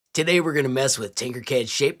Today we're going to mess with Tinkercad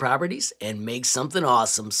shape properties and make something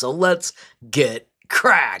awesome, so let's get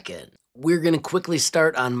cracking. We're going to quickly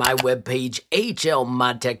start on my webpage,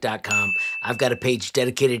 HLModTech.com. I've got a page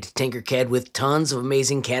dedicated to Tinkercad with tons of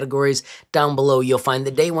amazing categories. Down below you'll find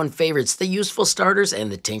the day one favorites, the useful starters,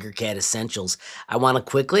 and the Tinkercad essentials. I want to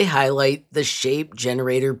quickly highlight the shape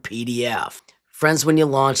generator PDF. Friends, when you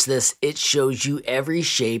launch this, it shows you every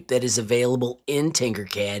shape that is available in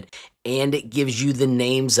Tinkercad, and it gives you the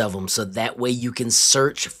names of them, so that way you can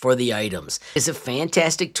search for the items. It's a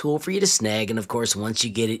fantastic tool for you to snag, and of course, once you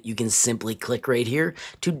get it, you can simply click right here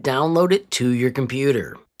to download it to your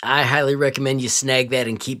computer. I highly recommend you snag that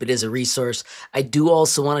and keep it as a resource. I do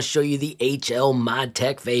also want to show you the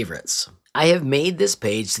HLModTech favorites. I have made this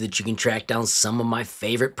page so that you can track down some of my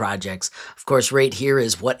favorite projects. Of course, right here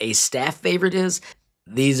is what a staff favorite is.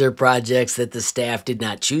 These are projects that the staff did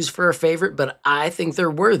not choose for a favorite, but I think they're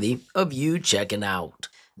worthy of you checking out.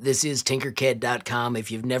 This is Tinkercad.com.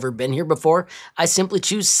 If you've never been here before, I simply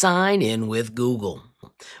choose Sign In with Google.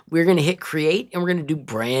 We're going to hit Create, and we're going to do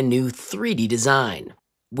Brand New 3D Design.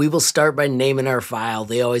 We will start by naming our file.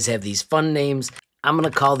 They always have these fun names. I'm going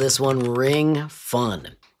to call this one Ring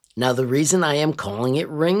Fun. Now, the reason I am calling it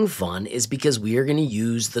Ring Fun is because we are going to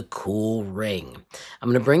use the cool ring. I'm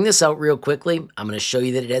going to bring this out real quickly. I'm going to show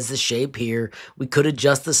you that it has the shape here. We could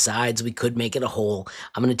adjust the sides. We could make it a hole.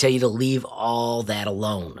 I'm going to tell you to leave all that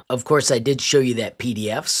alone. Of course, I did show you that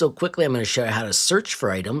PDF, so quickly I'm going to show you how to search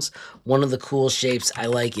for items. One of the cool shapes I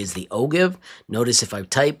like is the ogive. Notice if I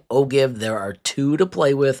type ogive, there are two to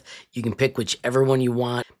play with. You can pick whichever one you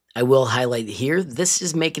want. I will highlight here, this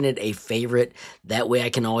is making it a favorite. That way I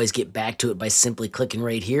can always get back to it by simply clicking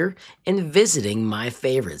right here and visiting my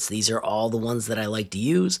favorites. These are all the ones that I like to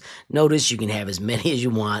use. Notice you can have as many as you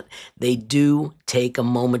want. They do take a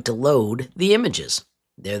moment to load the images.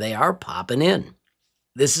 There they are popping in.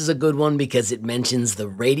 This is a good one because it mentions the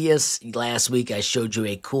radius. Last week I showed you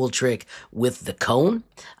a cool trick with the cone.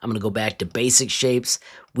 I'm going to go back to basic shapes.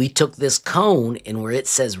 We took this cone and where it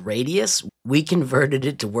says radius, we converted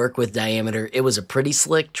it to work with diameter. It was a pretty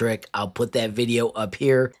slick trick. I'll put that video up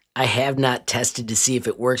here. I have not tested to see if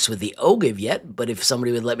it works with the ogive yet, but if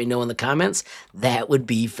somebody would let me know in the comments, that would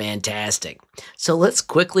be fantastic. So let's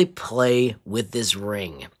quickly play with this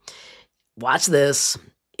ring. Watch this.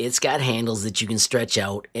 It's got handles that you can stretch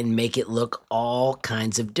out and make it look all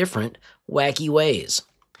kinds of different wacky ways.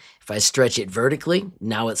 If I stretch it vertically,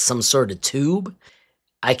 now it's some sort of tube.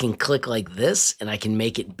 I can click like this and I can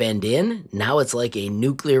make it bend in. Now it's like a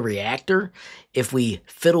nuclear reactor. If we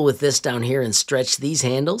fiddle with this down here and stretch these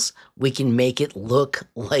handles, we can make it look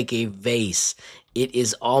like a vase. It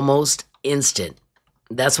is almost instant.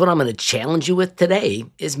 That's what I'm going to challenge you with today,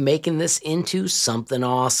 is making this into something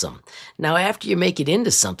awesome. Now, after you make it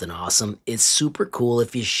into something awesome, it's super cool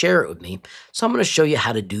if you share it with me. So I'm going to show you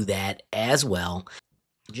how to do that as well.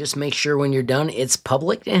 Just make sure when you're done, it's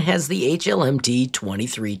public and has the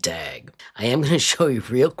HLMT23 tag. I am going to show you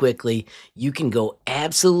real quickly. You can go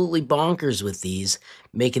absolutely bonkers with these,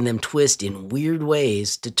 making them twist in weird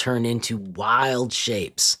ways to turn into wild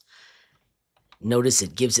shapes. Notice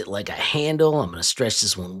it gives it like a handle. I'm going to stretch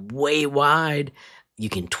this one way wide. You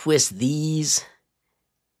can twist these.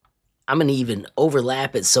 I'm going to even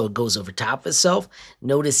overlap it so it goes over top of itself.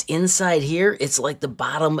 Notice inside here, it's like the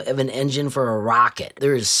bottom of an engine for a rocket.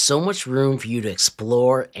 There is so much room for you to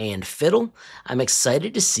explore and fiddle. I'm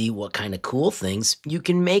excited to see what kind of cool things you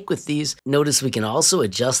can make with these. Notice we can also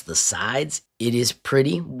adjust the sides. It is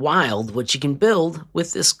pretty wild what you can build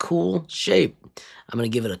with this cool shape. I'm going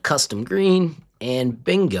to give it a custom green. And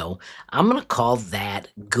bingo, I'm going to call that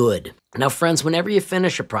good. Now, friends, whenever you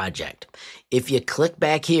finish a project, if you click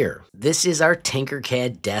back here, this is our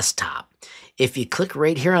Tinkercad desktop. If you click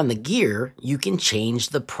right here on the gear, you can change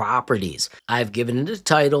the properties. I've given it a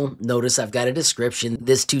title. Notice I've got a description.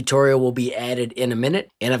 This tutorial will be added in a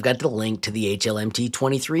minute, and I've got the link to the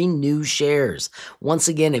HLMT23 new shares. Once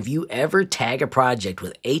again, if you ever tag a project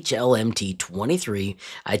with HLMT23,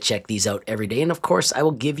 I check these out every day, and of course, I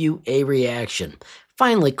will give you a reaction.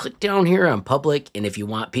 Finally, click down here on public, and if you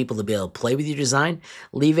want people to be able to play with your design,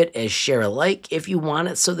 leave it as share alike. If you want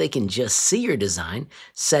it so they can just see your design,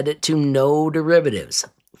 set it to no derivatives.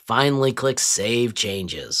 Finally, click Save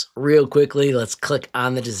Changes. Real quickly, let's click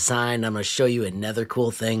on the design. I'm going to show you another cool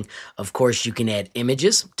thing. Of course, you can add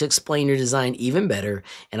images to explain your design even better.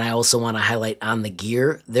 And I also want to highlight on the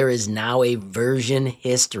gear, there is now a version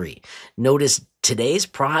history. Notice today's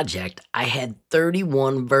project, I had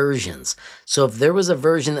 31 versions. So if there was a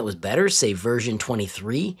version that was better, say version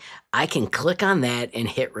 23, I can click on that and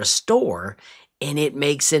hit restore, and it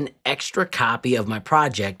makes an extra copy of my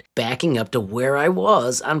project backing up to where I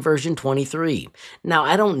was on version 23. Now,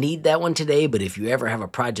 I don't need that one today, but if you ever have a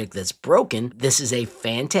project that's broken, this is a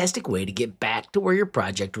fantastic way to get back to where your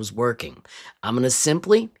project was working. I'm going to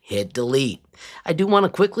simply hit delete. I do want to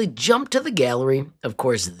quickly jump to the gallery. Of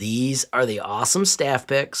course, these are the awesome staff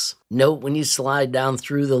picks. Note when you slide down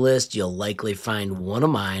through the list, you'll likely find one of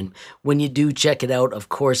mine. When you do check it out, of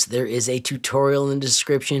course, there is a tutorial in the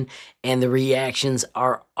description, and the reactions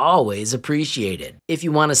are always appreciated. If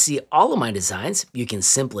you want to see all of my designs, you can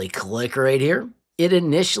simply click right here. It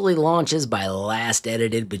initially launches by last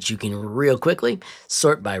edited, but you can real quickly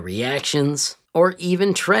sort by reactions or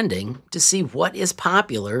even trending to see what is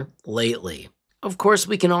popular lately. Of course,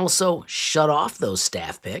 we can also shut off those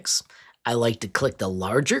staff picks. I like to click the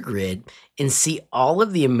larger grid and see all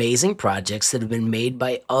of the amazing projects that have been made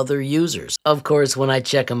by other users. Of course, when I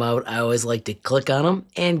check them out, I always like to click on them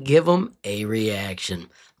and give them a reaction.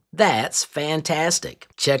 That's fantastic.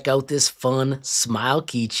 Check out this fun smile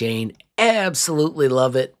keychain. Absolutely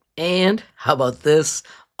love it. And how about this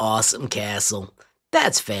awesome castle?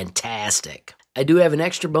 That's fantastic. I do have an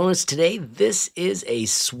extra bonus today. This is a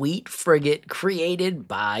sweet frigate created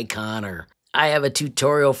by Connor. I have a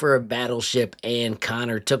tutorial for a battleship, and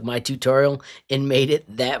Connor took my tutorial and made it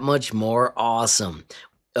that much more awesome.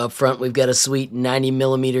 Up front, we've got a sweet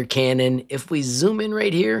 90mm cannon. If we zoom in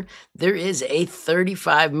right here, there is a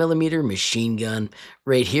 35mm machine gun.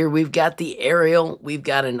 Right here, we've got the aerial. We've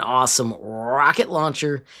got an awesome rocket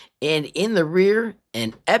launcher. And in the rear,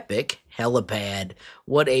 an epic helipad.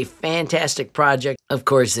 What a fantastic project. Of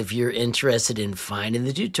course, if you're interested in finding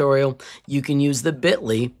the tutorial, you can use the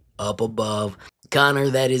bit.ly up above. Connor,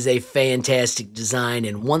 that is a fantastic design.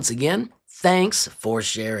 And once again, thanks for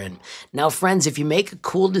sharing. Now, friends, if you make a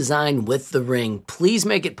cool design with the ring, please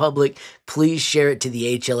make it public. Please share it to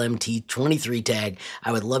the HLMT23 tag.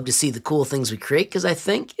 I would love to see the cool things we create because I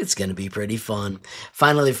think it's going to be pretty fun.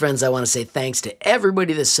 Finally, friends, I want to say thanks to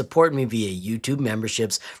everybody that supported me via YouTube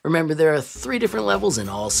memberships. Remember, there are 3 different levels and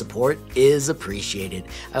all support is appreciated.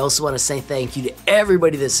 I also want to say thank you to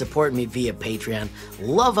everybody that supported me via Patreon.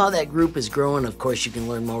 Love how that group is growing. Of course, you can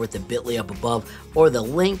learn more with the bit.ly up above or the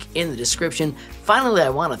link in the description. Finally, I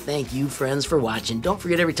want to thank you, friends, for watching. Don't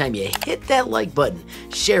forget, every time you hit that like button,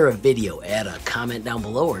 share a video, add a comment down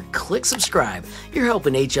below, or click subscribe. You're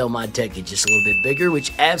helping HLModTech get just a little bit bigger,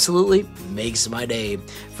 which absolutely makes my day.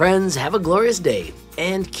 Friends, have a glorious day,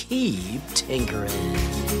 and keep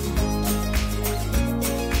tinkering.